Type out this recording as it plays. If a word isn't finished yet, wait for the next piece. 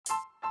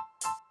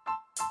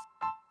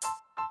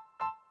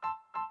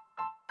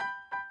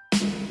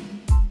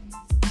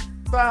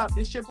up?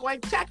 It's your boy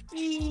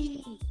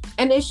Chucky.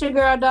 And it's your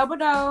girl Double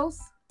Dose.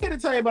 Here to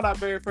tell you about our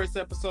very first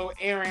episode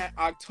airing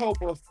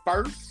October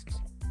 1st.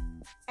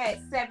 At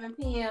 7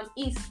 p.m.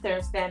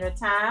 Eastern Standard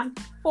Time,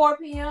 4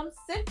 p.m.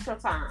 Central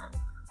Time.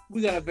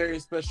 We got a very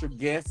special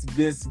guest,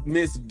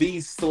 Miss V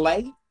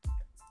Slay.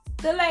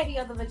 The lady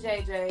of the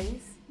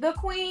vajayjays. The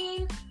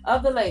queen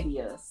of the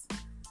ladies.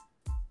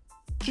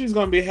 She's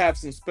going to have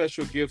some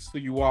special gifts for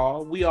you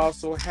all. We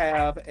also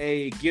have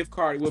a gift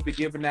card we'll be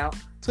giving out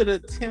to the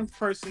 10th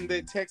person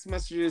that text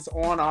messages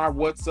on our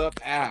WhatsApp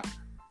app.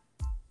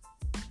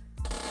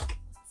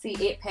 See,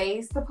 it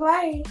pays to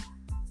play.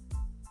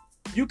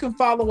 You can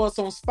follow us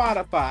on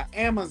Spotify,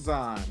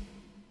 Amazon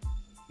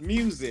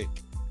Music,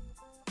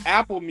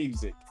 Apple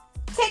Music,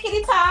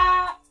 Tickety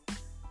top.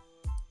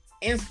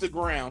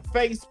 Instagram,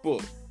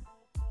 Facebook.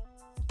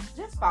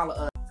 Just follow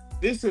us.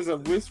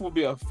 This will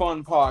be a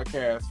fun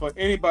podcast for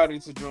anybody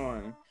to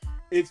join.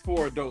 It's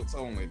for adults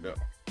only, though.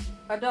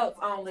 Adults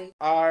only.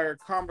 Our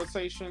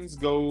conversations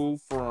go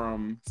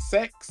from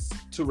sex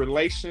to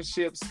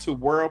relationships to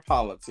world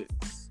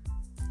politics.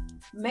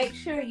 Make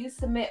sure you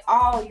submit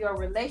all your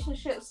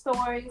relationship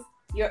stories,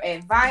 your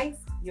advice,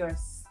 your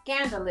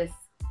scandalous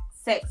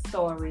sex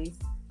stories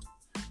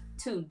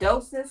to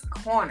Doses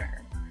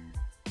Corner.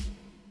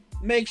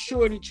 Make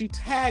sure that you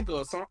tag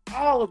us on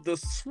all of the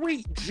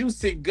sweet,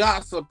 juicy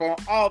gossip on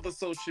all the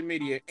social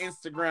media,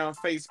 Instagram,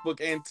 Facebook,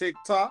 and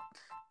TikTok,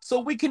 so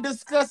we can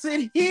discuss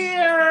it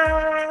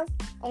here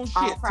on Shit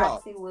All Talk.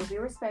 privacy will be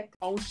respected.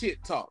 On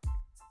Shit Talk.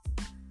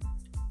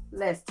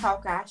 Let's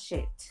talk our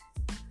shit.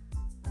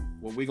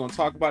 Well, we're going to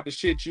talk about the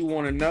shit you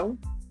want to know.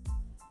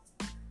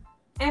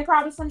 And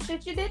probably some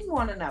shit you didn't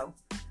want to know.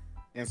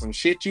 And some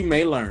shit you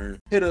may learn.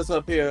 Hit us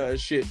up here at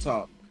Shit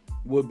Talk.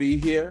 We'll be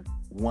here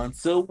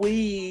once a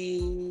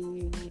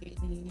week.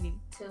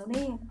 Tune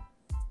in.